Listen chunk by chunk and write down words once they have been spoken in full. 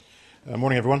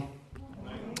Morning, everyone.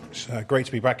 It's great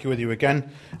to be back here with you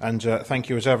again, and thank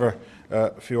you as ever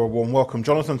for your warm welcome.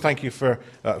 Jonathan, thank you for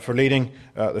leading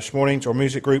this morning to our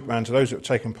music group and to those that have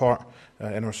taken part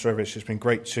in our service. It's been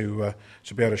great to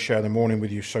be able to share the morning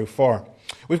with you so far.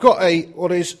 We've got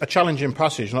what is a challenging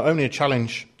passage, not only a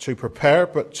challenge to prepare,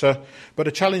 but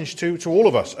a challenge to all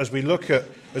of us as we look at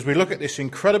this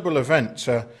incredible event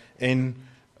in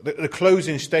the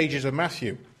closing stages of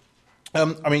Matthew.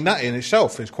 That in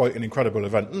itself is quite an incredible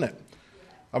event, isn't it?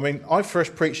 I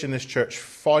first preached in this church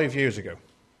 5 years ago.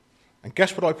 And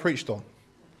guess what I preached on?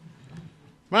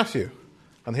 Matthew.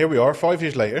 And here we are 5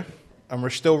 years later, and we're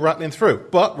still rattling through.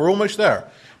 But we're almost there.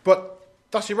 But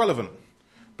that's irrelevant,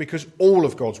 because all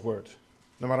of God's word,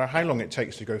 no matter how long it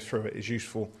takes to go through it, is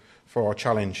useful for our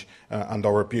challenge and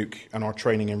our rebuke and our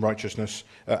training in righteousness,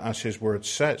 as his word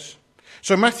says.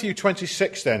 So Matthew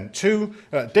 26 then, two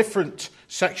different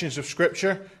sections of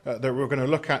Scripture that we're going to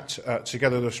look at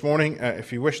together this morning.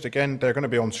 If you wished, again, they're going to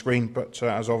be on screen, but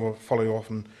as I will follow you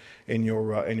often in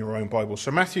your own Bible. So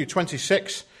Matthew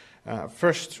 26,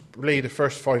 first read the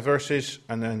first 5 verses,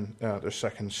 and then the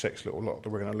second 6 little lot that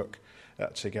we're going to look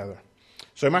at together.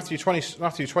 So Matthew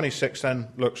 26 then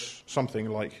looks something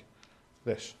like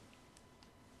this.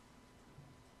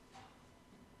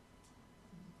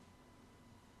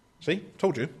 See,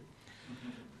 told you.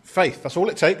 Faith, that's all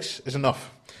it takes, is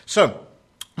enough. So,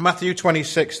 Matthew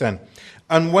 26 then.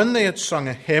 And when they had sung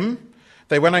a hymn,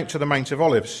 they went out to the Mount of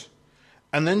Olives.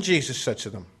 And then Jesus said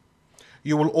to them,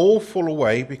 "You will all fall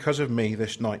away because of me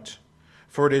this night.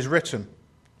 For it is written,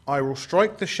 I will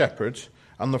strike the shepherd,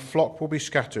 and the flock will be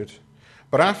scattered.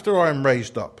 But after I am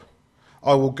raised up,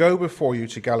 I will go before you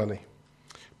to Galilee."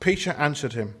 Peter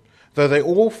answered him, "Though they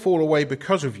all fall away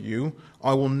because of you,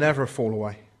 I will never fall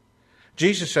away."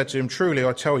 Jesus said to him, "Truly,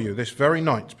 I tell you, this very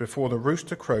night, before the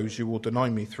rooster crows, you will deny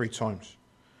me 3 times.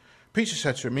 Peter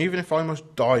said to him, "Even if I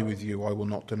must die with you, I will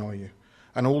not deny you."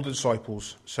 And all the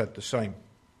disciples said the same.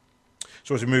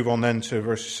 So as we move on then to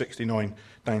verses 69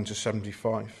 down to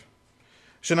 75.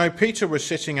 So now Peter was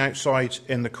sitting outside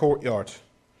in the courtyard,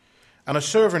 and a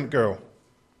servant girl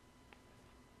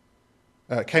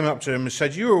came up to him and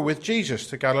said, "You were with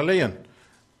Jesus, the Galilean."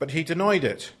 But he denied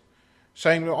it,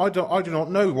 saying, I do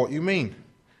not know what you mean.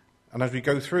 And as we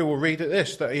go through, we'll read at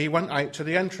this, that he went out to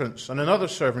the entrance, and another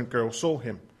servant girl saw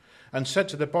him, and said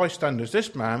to the bystanders,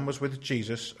 "This man was with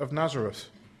Jesus of Nazareth."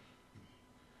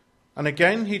 And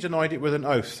again he denied it with an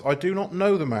oath, "I do not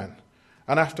know the man."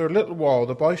 And after a little while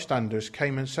the bystanders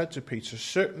came and said to Peter,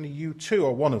 "Certainly you too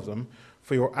are one of them,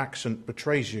 for your accent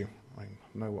betrays you." I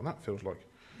know what that feels like.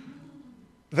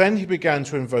 Then he began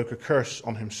to invoke a curse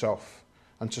on himself,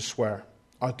 and to swear,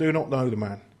 "I do not know the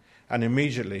man." And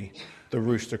immediately the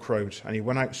rooster crowed, and he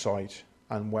went outside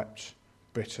and wept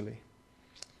bitterly.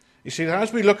 You see,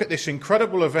 as we look at this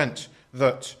incredible event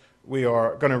that we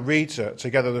are going to read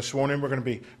together this morning, we're going to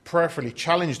be prayerfully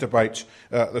challenged about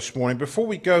this morning. Before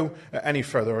we go any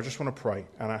further, I just want to pray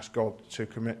and ask God to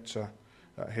commit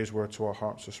his word to our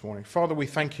hearts this morning. Father, we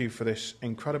thank you for this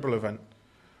incredible event,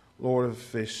 Lord,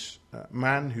 of this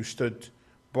man who stood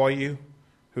by you,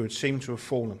 who had seemed to have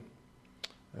fallen.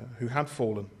 Who had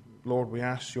fallen. Lord, we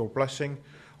ask your blessing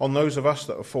on those of us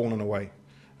that have fallen away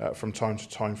from time to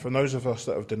time, from those of us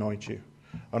that have denied you.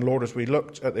 And Lord, as we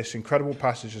looked at this incredible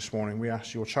passage this morning, we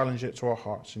ask you'll challenge it to our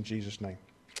hearts in Jesus' name.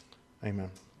 Amen.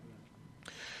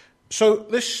 So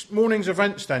this morning's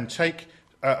events then take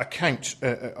account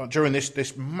during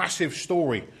this massive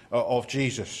story of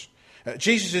Jesus.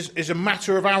 Jesus is a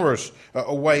matter of hours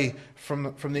away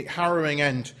from the harrowing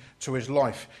end to his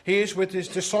life. He is with his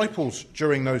disciples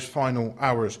during those final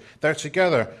hours. They're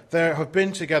together. They have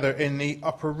been together in the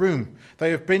upper room.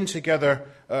 They have been together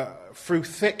through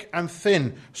thick and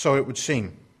thin, so it would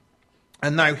seem.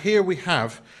 And now here we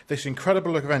have this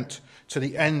incredible event to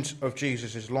the end of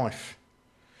Jesus' life.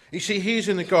 You see, he's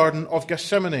in the Garden of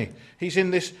Gethsemane. He's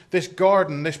in this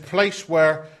garden, this place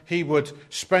where he would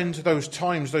spend those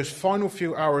times, those final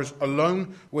few hours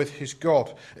alone with his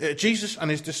God. Jesus and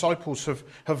his disciples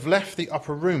have left the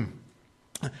upper room.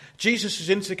 Jesus has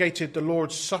instigated the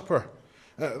Lord's Supper.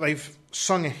 They've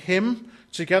sung a hymn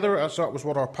together, as that was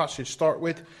what our passage started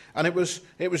with. And it was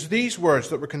these words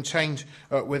that were contained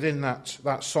within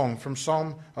that song from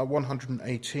Psalm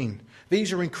 118.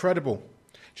 These are incredible.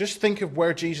 Just think of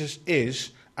where Jesus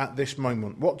is at this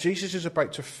moment, what Jesus is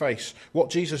about to face, what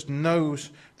Jesus knows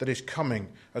that is coming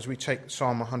as we take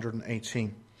Psalm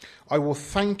 118. "I will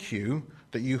thank you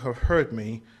that you have heard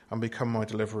me and become my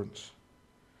deliverance.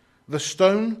 The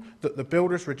stone that the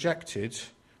builders rejected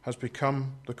has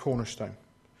become the cornerstone.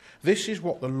 This is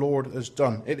what the Lord has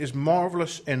done. It is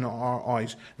marvelous in our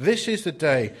eyes. This is the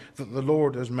day that the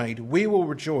Lord has made. We will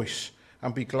rejoice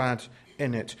and be glad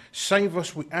in it. Save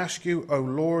us, we ask you, O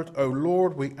Lord. O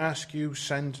Lord, we ask you,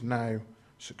 send now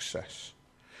success.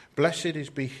 Blessed is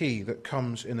be he that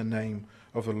comes in the name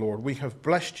of the Lord. We have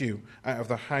blessed you out of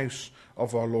the house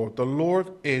of our Lord. The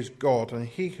Lord is God, and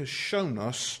he has shown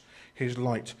us his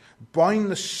light. Bind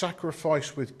the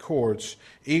sacrifice with cords,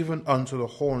 even unto the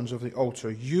horns of the altar.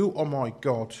 You are my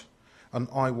God, and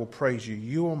I will praise you.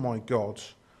 You are my God,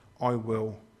 I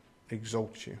will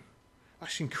exalt you.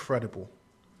 That's incredible.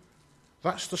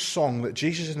 That's the song that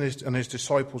Jesus and his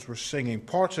disciples were singing.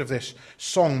 Part of this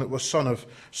song that was sung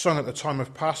at the time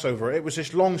of Passover. It was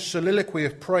this long soliloquy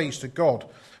of praise to God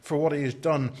for what he has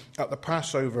done at the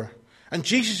Passover. And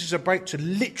Jesus is about to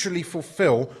literally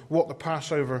fulfill what the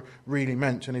Passover really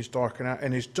meant in his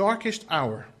darkest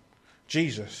hour.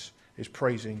 Jesus is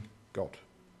praising God.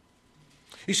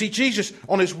 You see, Jesus,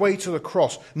 on his way to the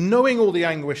cross, knowing all the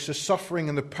anguish, the suffering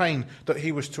and the pain that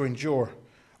he was to endure,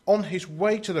 on his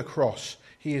way to the cross,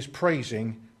 he is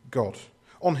praising God.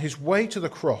 On his way to the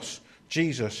cross,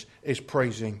 Jesus is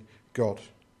praising God.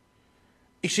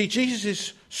 You see,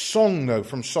 Jesus' song, though,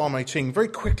 from Psalm 18, very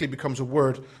quickly becomes a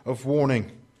word of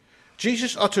warning.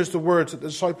 Jesus utters the words that the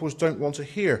disciples don't want to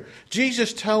hear.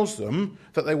 Jesus tells them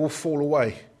that they will fall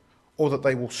away or that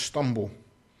they will stumble.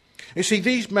 You see,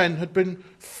 these men had been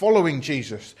following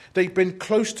Jesus. They'd been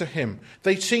close to him.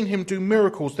 They'd seen him do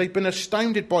miracles. They'd been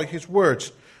astounded by his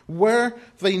words. Where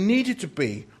they needed to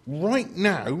be right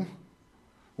now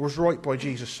was right by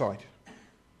Jesus' side.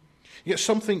 Yet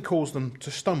something caused them to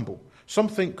stumble.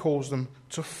 Something caused them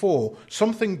to fall.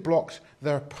 Something blocked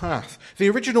their path. The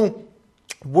original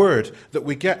word that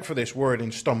we get for this word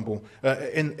in stumble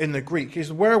in the Greek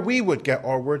is where we would get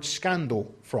our word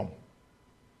scandal from.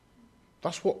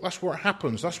 That's where it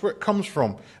happens. That's where it comes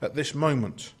from at this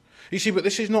moment. You see, but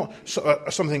this is not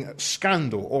something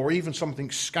scandal or even something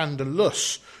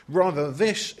scandalous. Rather,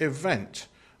 this event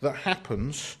that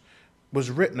happens was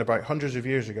written about hundreds of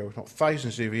years ago, if not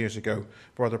thousands of years ago,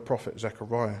 by the prophet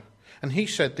Zechariah. And he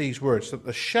said these words, that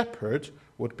the shepherd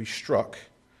would be struck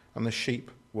and the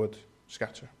sheep would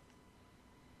scatter.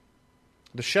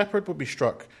 The shepherd would be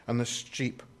struck and the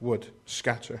sheep would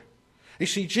scatter. You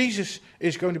see, Jesus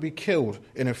is going to be killed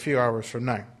in a few hours from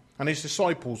now, and his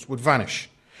disciples would vanish.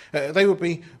 They would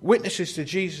be witnesses to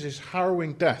Jesus'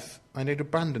 harrowing death, and they'd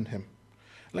abandon him.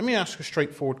 Let me ask a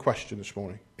straightforward question this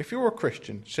morning. If you're a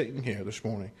Christian sitting here this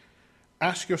morning,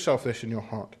 ask yourself this in your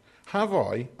heart. Have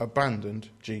I abandoned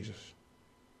Jesus?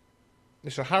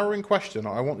 It's a harrowing question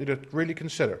I want you to really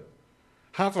consider.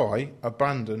 Have I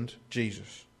abandoned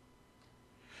Jesus?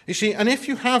 You see, and if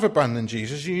you have abandoned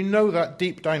Jesus, you know that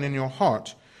deep down in your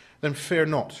heart, then fear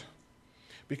not,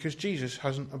 because Jesus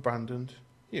hasn't abandoned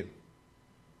you.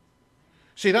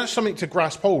 See, that's something to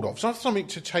grasp hold of. That's something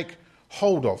to take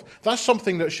hold of. That's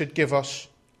something that should give us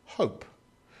hope.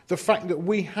 The fact that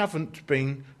we haven't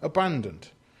been abandoned.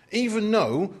 Even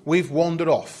though we've wandered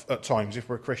off at times, if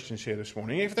we're Christians here this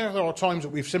morning. If there are times that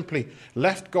we've simply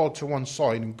left God to one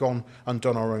side and gone and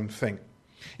done our own thing.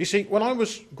 You see, when I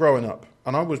was growing up,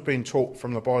 and I was being taught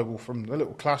from the Bible, from the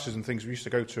little classes and things we used to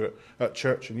go to at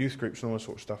church and youth groups and all that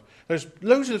sort of stuff, there's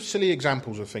loads of silly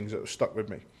examples of things that have stuck with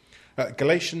me.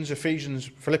 Galatians, Ephesians,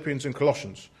 Philippians and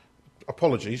Colossians.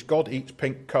 Apologies, God eats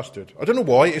pink custard. I don't know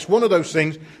why, it's one of those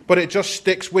things, but it just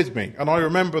sticks with me, and I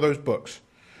remember those books.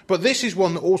 But this is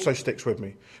one that also sticks with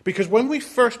me, because when we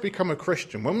first become a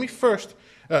Christian, when we first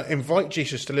invite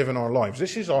Jesus to live in our lives,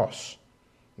 this is us.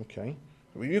 Okay?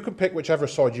 You can pick whichever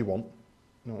side you want.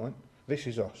 All right? This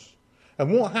is us.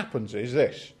 And what happens is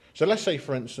this. So let's say,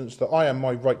 for instance, that I am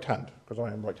my right hand, because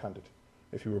I am right-handed.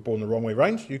 If you were born the wrong way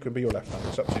round, you can be your left hand.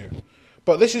 It's up to you.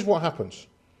 But this is what happens.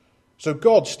 So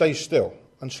God stays still,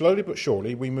 and slowly but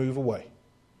surely we move away.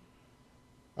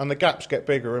 And the gaps get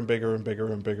bigger and bigger and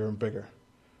bigger and bigger and bigger.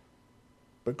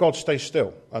 But God stays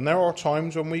still. And there are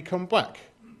times when we come back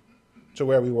to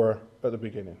where we were at the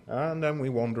beginning. And then we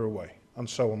wander away, and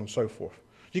so on and so forth.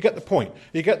 You get the point.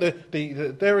 You get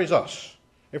the there is us.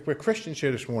 If we're Christians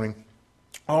here this morning,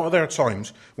 are there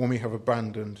times when we have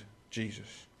abandoned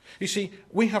Jesus? You see,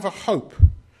 we have a hope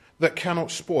that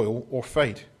cannot spoil or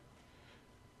fade.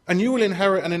 And you will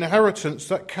inherit an inheritance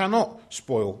that cannot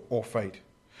spoil or fade.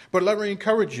 But let me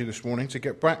encourage you this morning to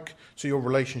get back to your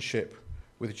relationship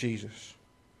with Jesus.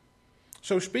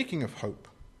 So speaking of hope,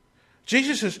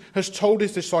 Jesus has told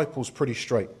his disciples pretty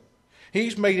straight.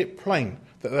 He's made it plain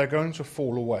that they're going to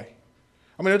fall away.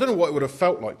 I mean, I don't know what it would have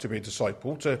felt like to be a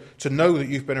disciple, to know that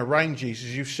you've been around Jesus,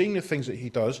 you've seen the things that he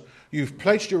does, you've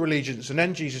pledged your allegiance, and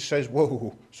then Jesus says,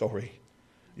 whoa, sorry,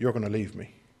 you're going to leave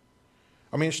me.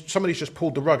 I mean, somebody's just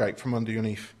pulled the rug out from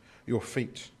underneath your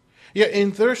feet. Yet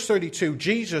in verse 32,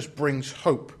 Jesus brings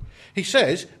hope. He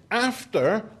says,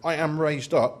 after I am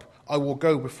raised up, I will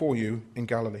go before you in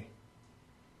Galilee.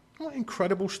 What an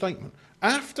incredible statement.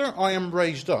 After I am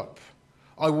raised up,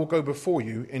 I will go before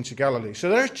you into Galilee. So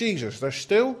there's Jesus. They're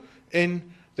still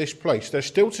in this place. They're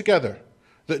still together.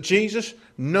 That Jesus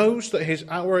knows that his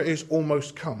hour is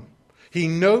almost come. He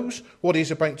knows what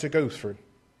he's about to go through.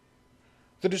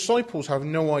 The disciples have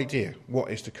no idea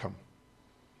what is to come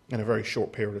in a very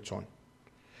short period of time.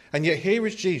 And yet here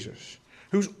is Jesus,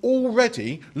 who's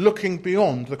already looking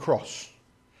beyond the cross.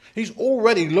 He's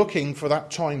already looking for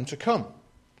that time to come.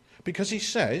 Because he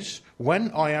says,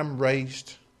 when I am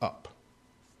raised up.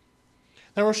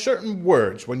 There are certain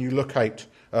words when you look out,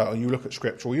 or you look at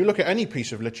Scripture, or you look at any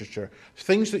piece of literature,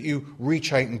 things that you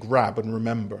reach out and grab and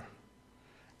remember.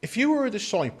 If you were a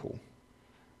disciple,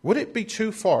 would it be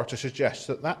too far to suggest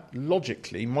that that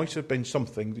logically might have been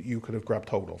something that you could have grabbed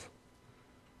hold of?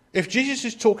 If Jesus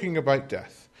is talking about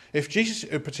death, if Jesus,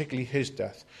 particularly his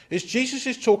death, if Jesus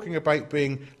is talking about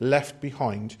being left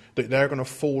behind, that they're going to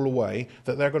fall away,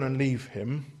 that they're going to leave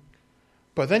him,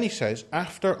 but then he says,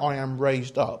 after I am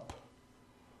raised up,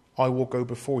 I will go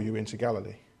before you into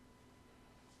Galilee.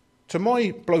 To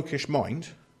my blokish mind,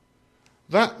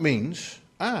 that means,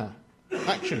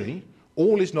 actually,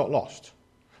 all is not lost.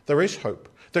 There is hope.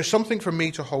 There's something for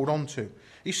me to hold on to.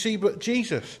 You see, but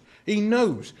Jesus, he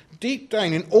knows deep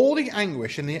down in all the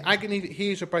anguish and the agony that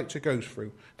he is about to go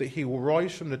through, that he will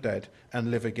rise from the dead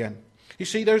and live again. You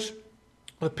see, there's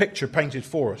a picture painted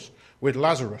for us with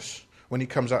Lazarus when he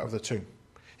comes out of the tomb.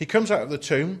 He comes out of the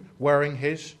tomb wearing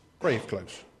his grave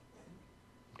clothes.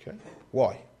 Okay,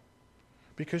 why?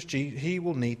 Because he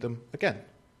will need them again.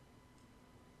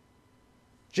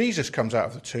 Jesus comes out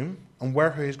of the tomb, and where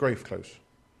are his grave clothes?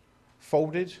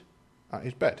 Folded at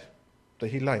his bed that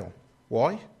he lay on.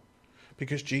 Why?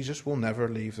 Because Jesus will never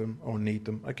leave them or need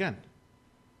them again.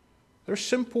 There are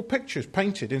simple pictures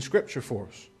painted in Scripture for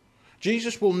us.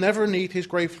 Jesus will never need his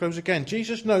grave clothes again.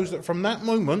 Jesus knows that from that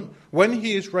moment, when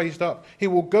he is raised up, he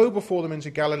will go before them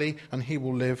into Galilee and he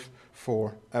will live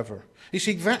forever. You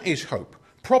see, that is hope,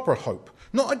 proper hope.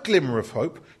 Not a glimmer of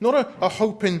hope, not a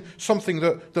hope in something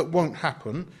that won't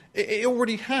happen. It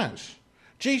already has.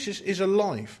 Jesus is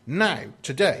alive now,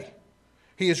 today.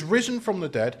 He has risen from the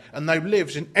dead and now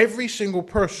lives in every single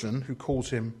person who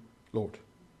calls him Lord.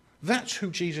 That's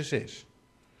who Jesus is.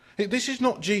 This is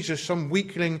not Jesus, some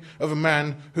weakling of a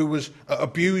man who was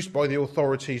abused by the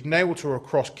authorities, nailed to a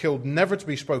cross, killed, never to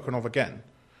be spoken of again,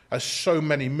 as so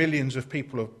many millions of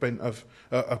people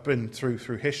have been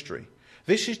through history.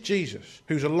 This is Jesus,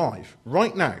 who's alive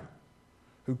right now,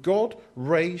 who God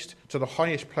raised to the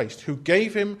highest place, who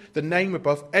gave him the name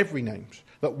above every name,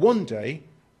 that one day,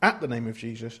 at the name of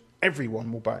Jesus,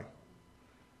 everyone will bow.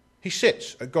 He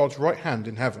sits at God's right hand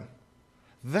in heaven.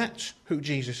 That's who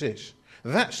Jesus is.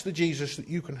 That's the Jesus that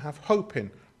you can have hope in,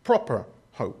 proper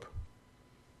hope.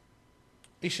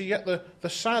 You see, yet the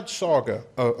sad saga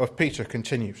of Peter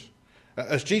continues.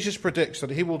 As Jesus predicts that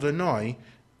he will deny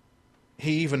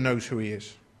he even knows who he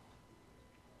is.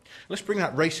 Let's bring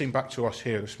that racing back to us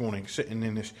here this morning, sitting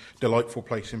in this delightful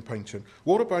place in Paignton.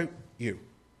 What about you?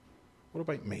 What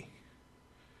about me?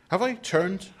 Have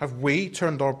we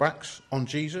turned our backs on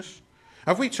Jesus?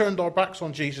 Have we turned our backs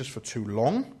on Jesus for too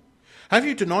long? Have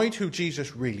you denied who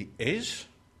Jesus really is?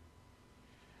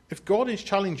 If God is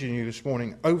challenging you this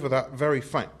morning over that very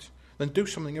fact, then do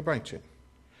something about it.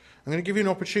 I'm going to give you an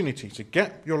opportunity to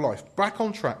get your life back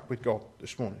on track with God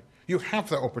this morning. You have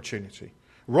that opportunity,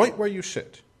 right where you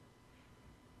sit.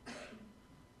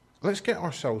 Let's get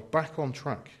ourselves back on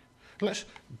track. Let's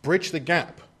bridge the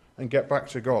gap and get back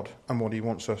to God and what he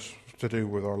wants us to do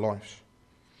with our lives.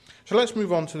 So let's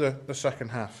move on to the second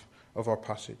half of our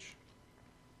passage.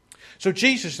 So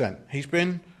Jesus then, he's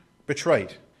been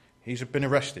betrayed. He's been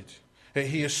arrested.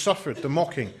 He has suffered the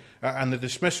mocking and the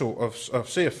dismissal of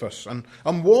Cephas. And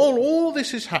while all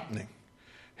this is happening,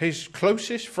 his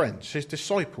closest friends, his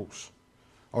disciples,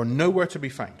 are nowhere to be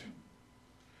found.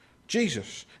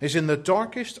 Jesus is in the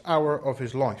darkest hour of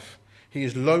his life. He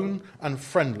is lone and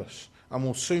friendless and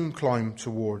will soon climb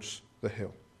towards the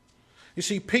hill. You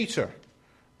see, Peter,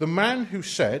 the man who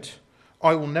said,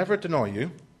 I will never deny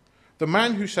you, the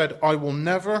man who said, I will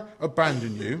never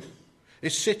abandon you,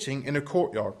 is sitting in a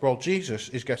courtyard while Jesus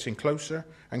is getting closer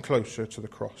and closer to the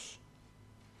cross.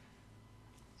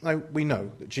 Now, we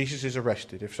know that Jesus is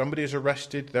arrested. If somebody is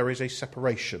arrested, there is a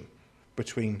separation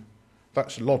between...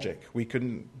 That's logic. We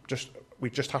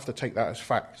just have to take that as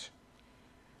fact.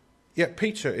 Yet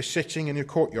Peter is sitting in your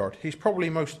courtyard. He's probably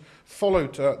most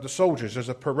followed the soldiers as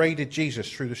they paraded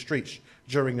Jesus through the streets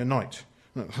during the night.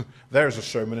 There's a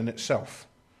sermon in itself.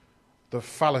 The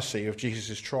fallacy of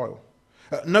Jesus' trial.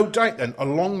 No doubt then,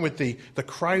 along with the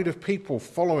crowd of people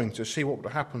following to see what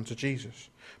would happen to Jesus,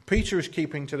 Peter is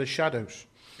keeping to the shadows.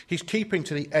 He's keeping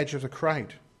to the edge of the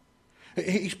crowd.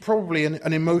 He's probably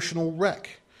an emotional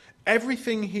wreck.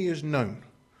 Everything he has known,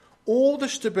 all the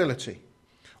stability,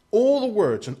 all the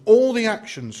words and all the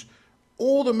actions,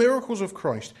 all the miracles of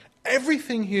Christ,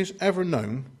 everything he has ever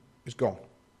known is gone.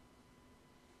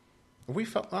 Have we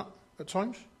felt that at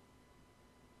times?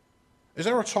 Is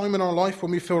there a time in our life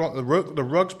when we feel like the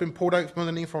rug's been pulled out from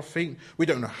underneath our feet? We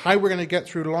don't know how we're going to get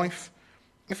through life.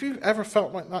 If you've ever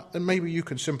felt like that, then maybe you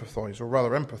can sympathize, or rather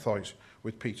empathize,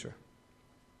 with Peter.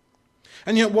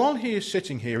 And yet while he is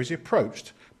sitting here, he's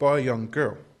approached by a young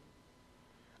girl.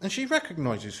 And she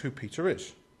recognizes who Peter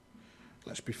is.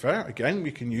 Let's be fair, again,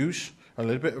 we can use a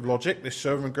little bit of logic. This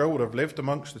servant girl would have lived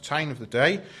amongst the town of the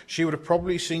day. She would have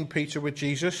probably seen Peter with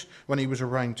Jesus when he was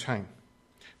around town.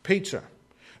 Peter,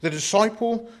 the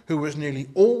disciple who was nearly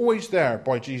always there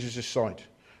by Jesus' side.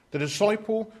 The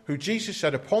disciple who Jesus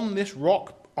said, upon this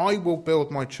rock I will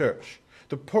build my church.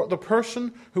 The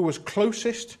person who was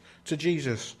closest to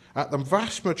Jesus at the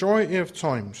vast majority of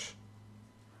times.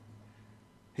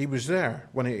 He was there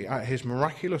when at his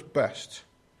miraculous best.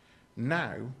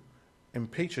 Now, in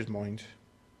Peter's mind,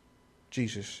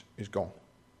 Jesus is gone.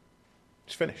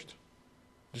 It's finished.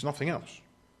 There's nothing else.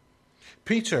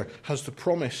 Peter has the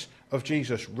promise of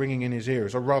Jesus ringing in his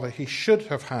ears, or rather he should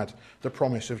have had the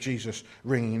promise of Jesus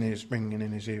ringing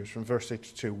in his ears from verse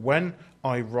 82. When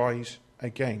I rise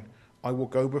again, I will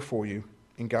go before you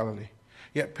in Galilee.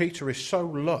 Yet Peter is so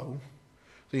low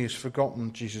that he has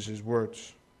forgotten Jesus'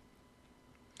 words.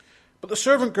 But the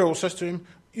servant girl says to him,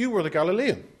 you were the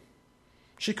Galilean.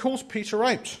 She calls Peter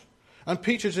out, and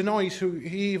Peter denies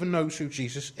he even knows who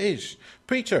Jesus is.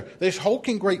 Peter, this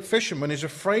hulking great fisherman, is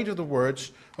afraid of the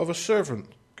words of a servant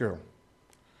girl.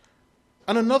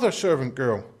 And another servant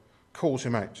girl calls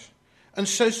him out and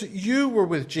says that you were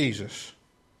with Jesus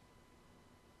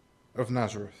of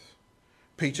Nazareth.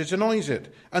 Peter denies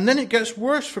it. And then it gets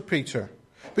worse for Peter,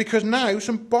 because now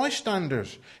some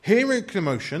bystanders, hearing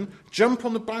commotion, jump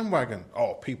on the bandwagon.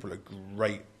 Oh, people are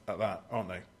great at that, aren't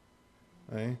they?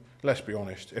 Eh? Let's be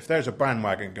honest. If there's a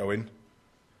bandwagon going,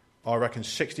 I reckon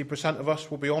 60% of us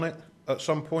will be on it at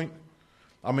some point.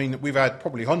 I mean, we've had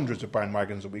probably hundreds of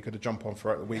bandwagons that we could have jumped on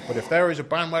throughout the week, but if there is a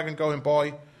bandwagon going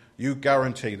by, you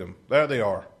guarantee them. There they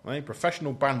are. Eh?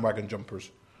 Professional bandwagon jumpers.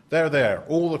 They're there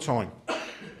all the time.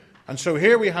 And so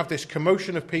here we have this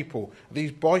commotion of people,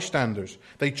 these bystanders.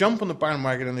 They jump on the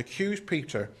bandwagon and accuse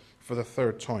Peter for the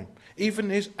third time. Even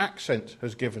his accent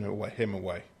has given him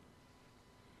away.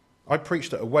 I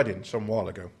preached at a wedding some while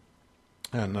ago,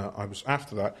 and I was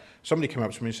after that. Somebody came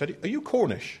up to me and said, "Are you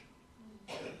Cornish?"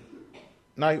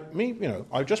 Now,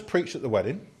 I just preached at the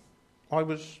wedding. I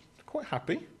was quite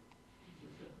happy.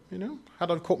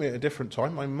 Had I caught me at a different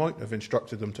time, I might have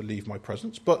instructed them to leave my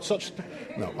presence. But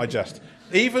no, I jest.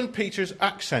 Even Peter's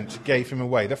accent gave him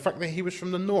away. The fact that he was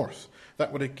from the north,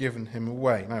 that would have given him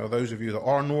away. Now, those of you that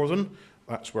are northern,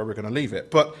 that's where we're going to leave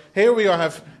it. But here we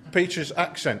have Peter's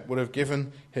accent would have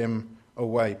given him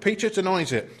away. Peter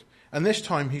denies it. And this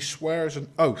time he swears an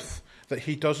oath that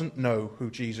he doesn't know who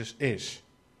Jesus is.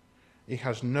 He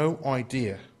has no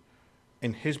idea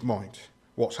in his mind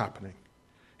what's happening.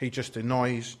 He just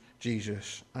denies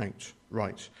Jesus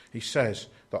outright. He says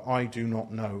that I do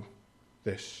not know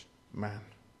this man.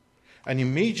 And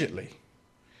immediately,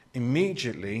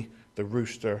 the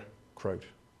rooster crowed.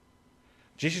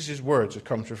 Jesus' words have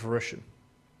come to fruition.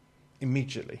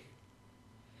 Immediately.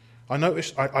 I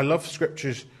love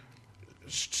scriptures.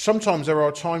 Sometimes there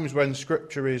are times when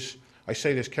scripture is, I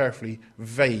say this carefully,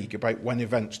 vague about when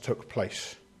events took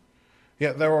place.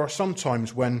 Yet there are some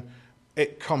times when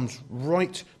it comes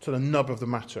right to the nub of the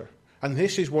matter. And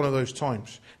this is one of those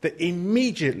times that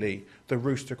immediately the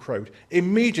rooster crowed.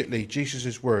 Immediately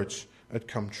Jesus' words had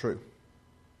come true.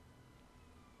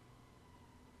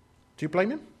 Do you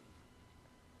blame him?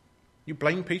 You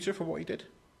blame Peter for what he did?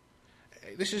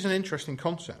 This is an interesting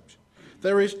concept.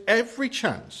 There is every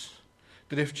chance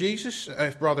that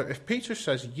if Peter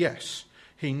says yes,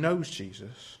 he knows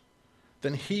Jesus,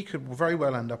 then he could very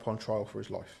well end up on trial for his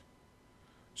life.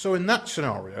 So in that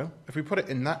scenario, if we put it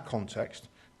in that context,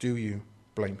 do you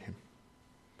blame him?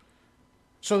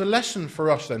 So the lesson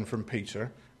for us then from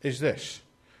Peter is this.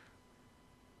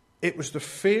 It was the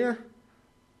fear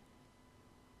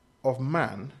of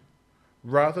man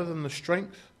rather than the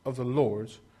strength of the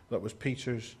Lord that was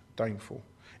Peter's downfall.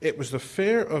 It was the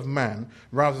fear of man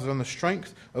rather than the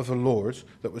strength of the Lord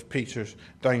that was Peter's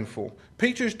downfall.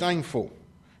 Peter's downfall,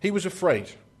 he was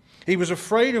afraid. He was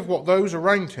afraid of what those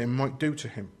around him might do to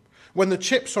him. When the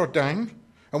chips are down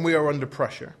and we are under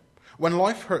pressure, when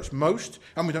life hurts most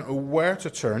and we don't know where to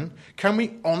turn, can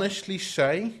we honestly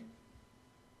say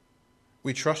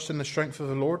we trust in the strength of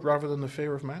the Lord rather than the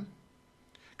fear of man?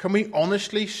 Can we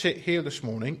honestly sit here this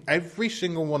morning, every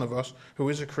single one of us who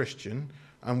is a Christian,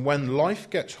 and when life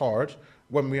gets hard,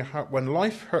 when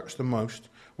life hurts the most,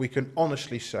 we can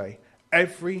honestly say,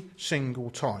 every single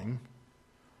time,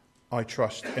 I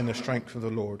trust in the strength of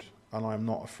the Lord, and I am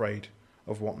not afraid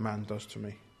of what man does to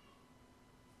me.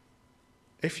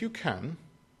 If you can,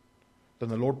 then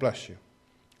the Lord bless you.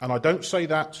 And I don't say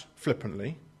that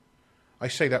flippantly. I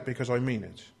say that because I mean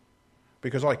it.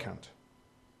 Because I can't.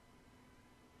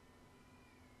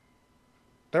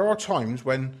 There are times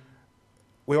when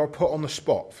we are put on the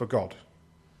spot for God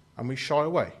and we shy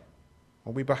away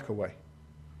or we back away.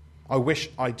 I wish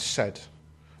I'd said.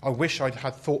 I wish I'd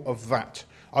had thought of that.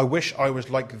 I wish I was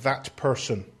like that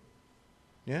person.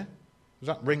 Yeah? Does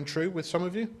that ring true with some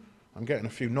of you? I'm getting a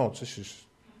few nods. This is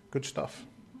good stuff.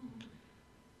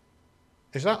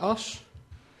 Is that us?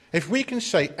 If we can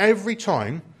say every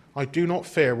time, I do not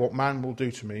fear what man will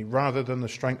do to me, rather than the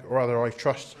strength, or rather I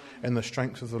trust in the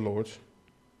strength of the Lord,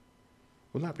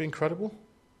 wouldn't that be incredible?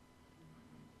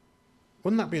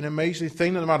 Wouldn't that be an amazing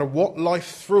thing that no matter what life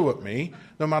threw at me,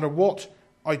 no matter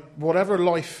whatever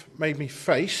life made me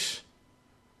face,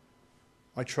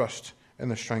 I trust in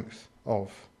the strength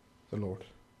of the Lord.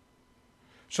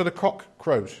 So the cock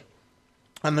crows,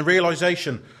 and the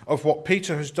realization of what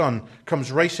Peter has done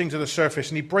comes racing to the surface,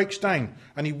 and he breaks down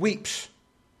and he weeps.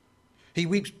 He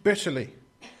weeps bitterly.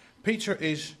 Peter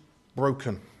is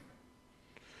broken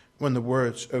when the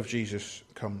words of Jesus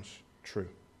comes true.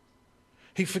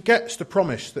 He forgets the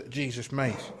promise that Jesus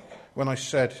made when he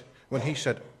said,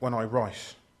 when I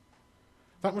rise.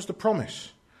 That was the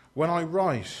promise. When I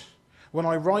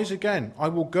rise again, I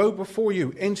will go before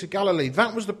you into Galilee.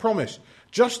 That was the promise.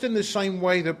 Just in the same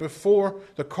way that before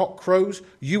the cock crows,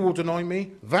 you will deny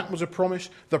me. That was a promise.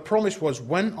 The promise was,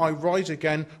 when I rise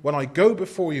again, when I go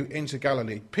before you into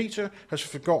Galilee. Peter has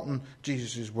forgotten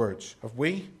Jesus' words. Have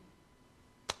we?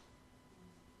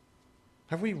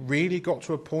 Have we really got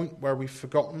to a point where we've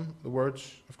forgotten the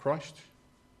words of Christ?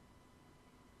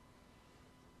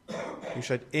 Who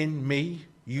said, in me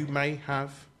you may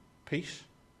have peace?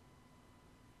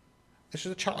 This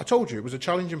is I told you it was a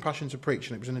challenging passion to preach,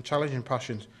 and it was a challenging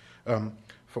passion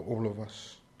for all of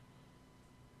us.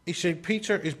 He said,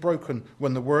 Peter is broken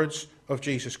when the words of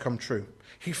Jesus come true.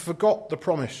 He forgot the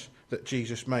promise that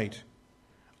Jesus made.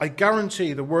 I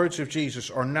guarantee the words of Jesus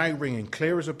are now ringing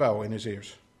clear as a bell in his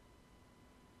ears.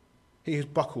 He has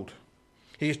buckled.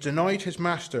 He has denied his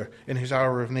master in his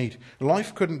hour of need.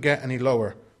 Life couldn't get any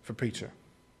lower for Peter.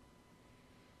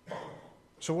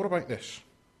 So what about this?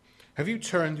 Have you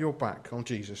turned your back on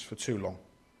Jesus for too long?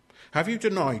 Have you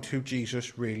denied who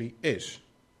Jesus really is?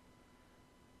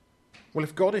 Well,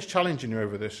 if God is challenging you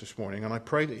over this morning, and I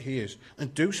pray that he is,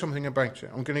 and do something about it,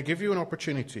 I'm going to give you an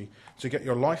opportunity to get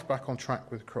your life back on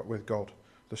track with God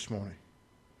this morning.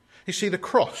 You see, the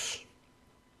cross,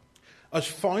 as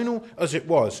final as it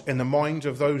was in the minds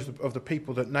of the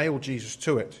people that nailed Jesus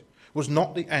to it, was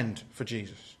not the end for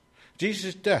Jesus.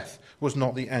 Jesus' death was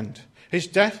not the end. His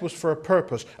death was for a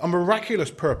purpose, a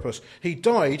miraculous purpose. He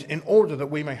died in order that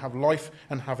we may have life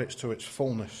and have it to its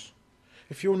fullness.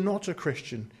 If you're not a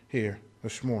Christian here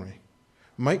this morning,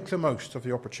 make the most of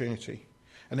the opportunity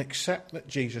and accept that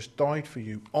Jesus died for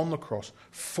you on the cross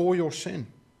for your sin.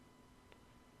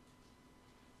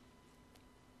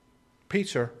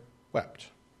 Peter wept.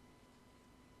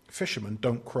 Fishermen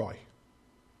don't cry.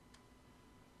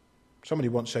 Somebody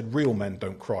once said real men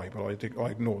don't cry, but I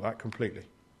ignore that completely.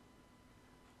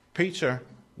 Peter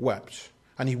wept,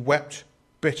 and he wept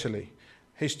bitterly.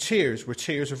 His tears were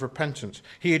tears of repentance.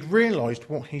 He had realized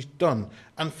what he's done,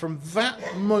 and from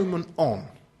that moment on,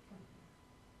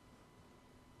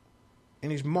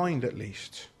 in his mind at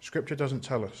least, Scripture doesn't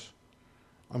tell us,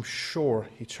 I'm sure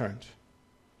he turned.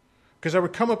 Because there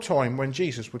would come a time when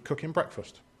Jesus would cook him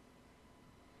breakfast.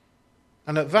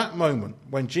 And at that moment,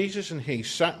 when Jesus and he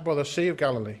sat by the Sea of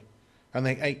Galilee and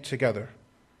they ate together,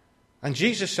 and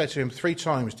Jesus said to him 3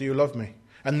 times, do you love me?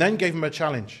 And then gave him a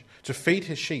challenge to feed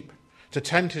his sheep, to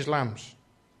tend his lambs,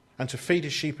 and to feed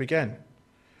his sheep again.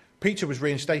 Peter was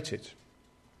reinstated.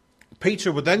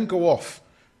 Peter would then go off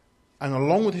and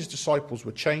along with his disciples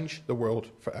would change the world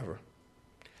forever.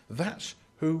 That's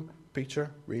who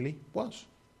Peter really was.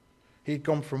 He had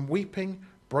gone from weeping,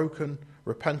 broken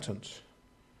repentance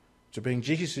to being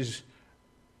Jesus'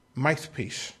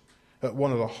 mouthpiece at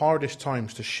one of the hardest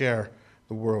times to share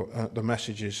the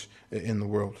messages in the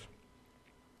world.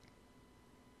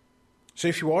 So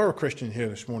if you are a Christian here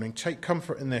this morning, take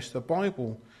comfort in this. The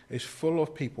Bible is full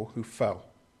of people who fell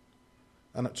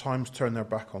and at times turn their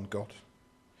back on God.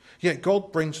 Yet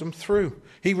God brings them through.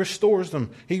 He restores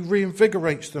them. He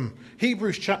reinvigorates them.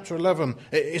 Hebrews chapter 11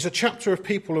 is a chapter of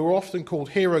people who are often called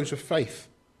heroes of faith.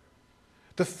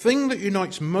 The thing that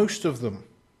unites most of them,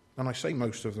 and I say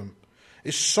most of them,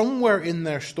 is somewhere in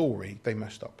their story they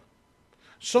messed up.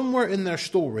 Somewhere in their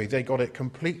story they got it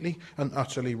completely and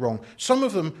utterly wrong. Some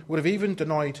of them would have even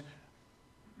denied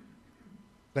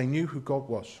they knew who God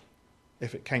was,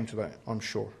 if it came to that, I'm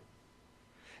sure.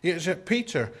 It is that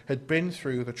Peter had been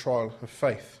through the trial of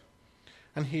faith,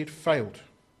 and he had failed.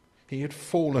 He had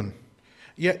fallen.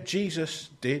 Yet Jesus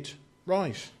did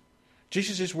rise.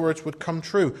 Jesus' words would come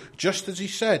true, just as he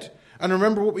said. And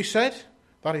remember what we said?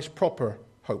 That is proper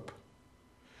hope.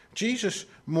 Jesus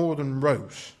more than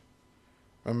rose.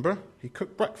 Remember, he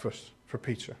cooked breakfast for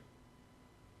Peter.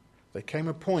 There came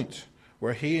a point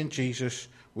where he and Jesus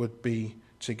would be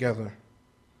together.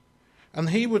 And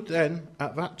he would then,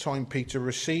 at that time, Peter,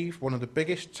 receive one of the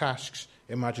biggest tasks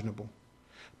imaginable.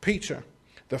 Peter,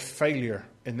 the failure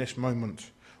in this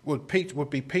moment, would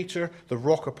be Peter, the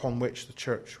rock upon which the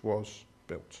church was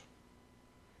built.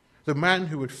 The man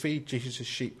who would feed Jesus'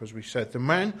 sheep, as we said. The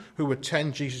man who would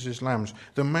tend Jesus' lambs.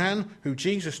 The man who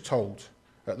Jesus told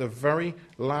at the very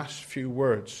last few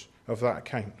words of that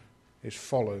account is,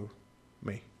 "Follow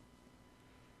me."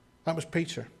 That was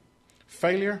Peter.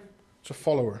 Failure to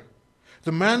follower.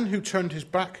 The man who turned his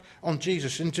back on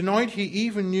Jesus and denied he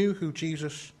even knew who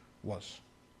Jesus was.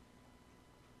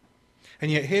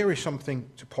 And yet here is something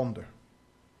to ponder.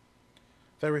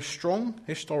 There is strong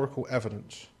historical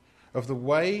evidence of the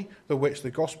way in which the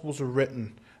Gospels are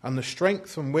written and the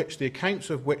strength from which the accounts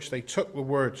of which they took the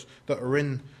words that are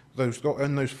in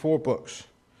those 4 books.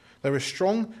 There is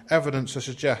strong evidence to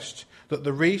suggest that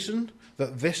the reason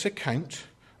that this account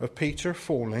of Peter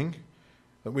falling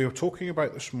that we were talking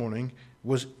about this morning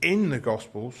was in the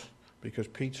Gospels because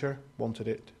Peter wanted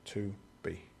it to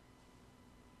be.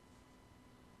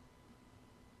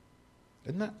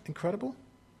 Isn't that incredible?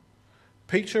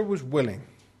 Peter was willing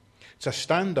to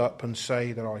stand up and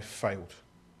say that I failed,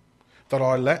 that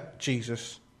I let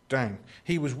Jesus down.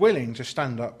 He was willing to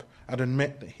stand up and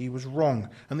admit that he was wrong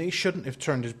and that he shouldn't have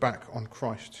turned his back on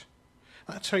Christ.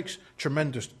 That takes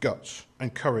tremendous guts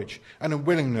and courage and a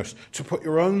willingness to put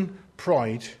your own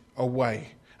pride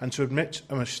away and to admit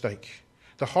a mistake.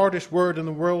 The hardest word in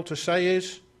the world to say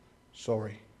is,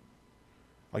 sorry.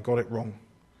 I got it wrong.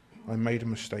 I made a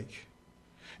mistake.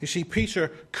 You see,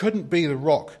 Peter couldn't be the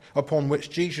rock upon which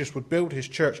Jesus would build his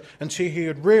church until he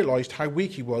had realized how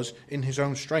weak he was in his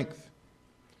own strength.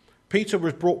 Peter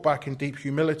was brought back in deep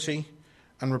humility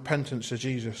and repentance to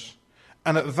Jesus.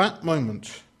 And at that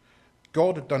moment,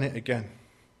 God had done it again.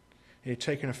 He had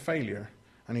taken a failure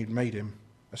and he'd made him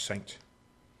a saint.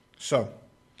 So,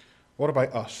 what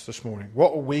about us this morning?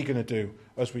 What are we going to do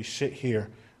as we sit here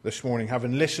this morning,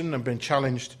 having listened and been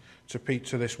challenged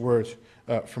to this word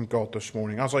from God this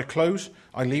morning? As I close,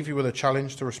 I leave you with a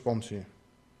challenge to respond to you.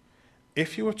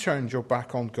 If you have turned your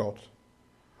back on God,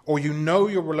 or you know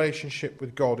your relationship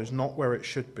with God is not where it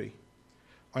should be,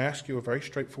 I ask you a very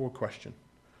straightforward question.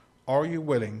 Are you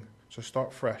willing to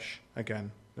start fresh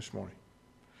again this morning?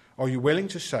 Are you willing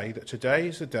to say that today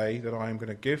is the day that I am going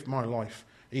to give my life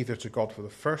either to God for the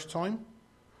first time,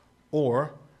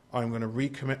 or I'm going to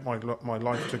recommit my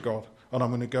life to God and I'm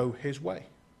going to go his way?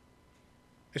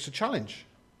 It's a challenge.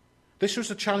 This was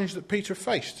the challenge that Peter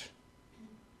faced.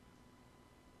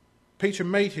 Peter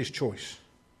made his choice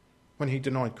when he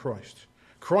denied Christ.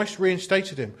 Christ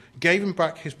reinstated him, gave him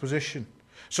back his position.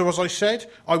 So as I said,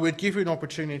 I would give you an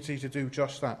opportunity to do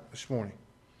just that this morning.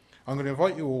 I'm going to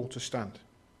invite you all to stand.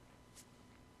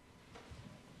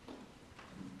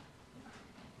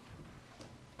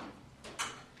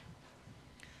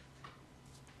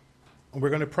 And we're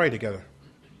going to pray together.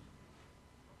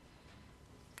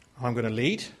 I'm going to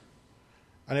lead.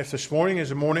 And if this morning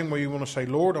is a morning where you want to say,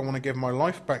 Lord, I want to give my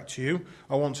life back to you.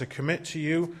 I want to commit to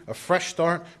you a fresh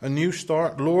start, a new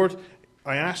start. Lord,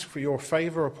 I ask for your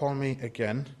favour upon me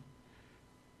again.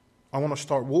 I want to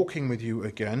start walking with you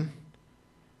again.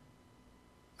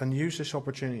 And use this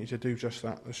opportunity to do just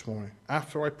that this morning.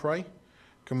 After I pray,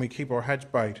 can we keep our heads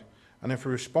bowed? And if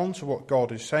we respond to what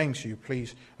God is saying to you,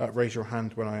 please raise your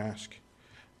hand when I ask.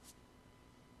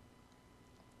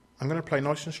 I'm going to play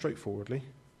nice and straightforwardly,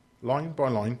 line by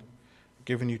line,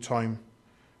 giving you time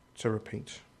to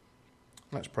repeat.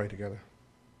 Let's pray together.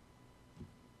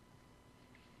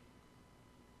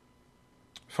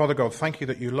 Father God, thank you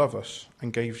that you love us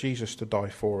and gave Jesus to die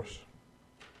for us.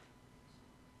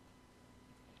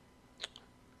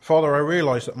 Father, I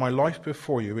realise that my life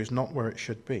before you is not where it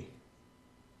should be.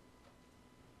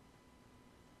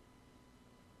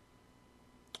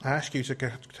 I ask you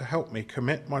to help me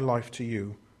commit my life to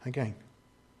you again.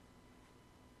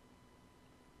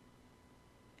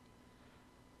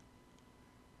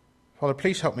 Father,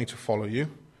 please help me to follow you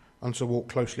and to walk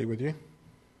closely with you.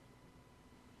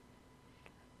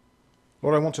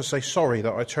 Lord, I want to say sorry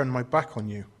that I turned my back on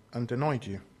you and denied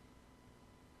you.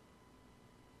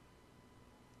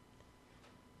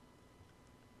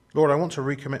 Lord, I want to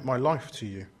recommit my life to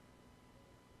you.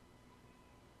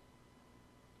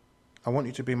 I want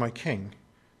you to be my King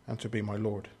and to be my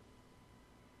Lord.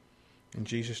 In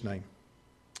Jesus' name,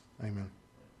 amen.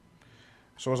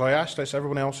 So as I ask, let's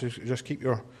everyone else just keep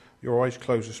your eyes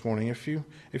closed this morning. If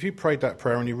you prayed that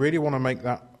prayer and you really want to make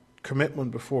that commitment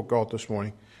before God this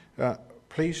morning,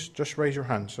 please just raise your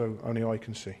hand so only I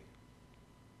can see.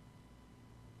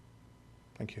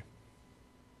 Thank you.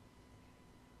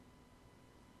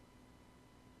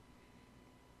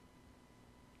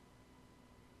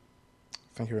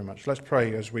 Thank you very much. Let's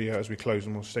pray as we close,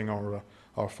 and we'll sing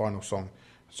our final song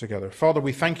together. Father,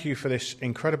 we thank you for this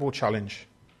incredible challenge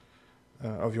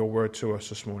of your word to us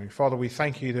this morning. Father, we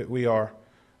thank you that we are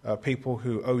people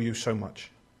who owe you so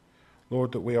much.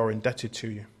 Lord, that we are indebted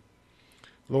to you.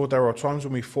 Lord, there are times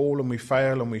when we fall and we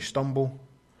fail and we stumble,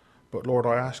 but Lord,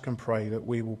 I ask and pray that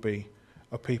we will be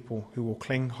a people who will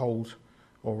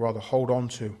hold on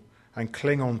to and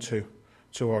cling on to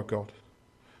our God.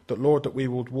 That, Lord, that we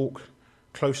would walk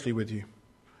closely with you.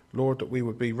 Lord, that we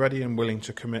would be ready and willing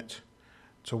to commit,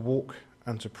 to walk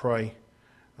and to pray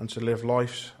and to live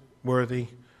lives worthy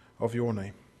of your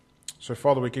name. So,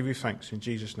 Father, we give you thanks in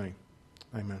Jesus' name.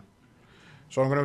 Amen. So I'm going to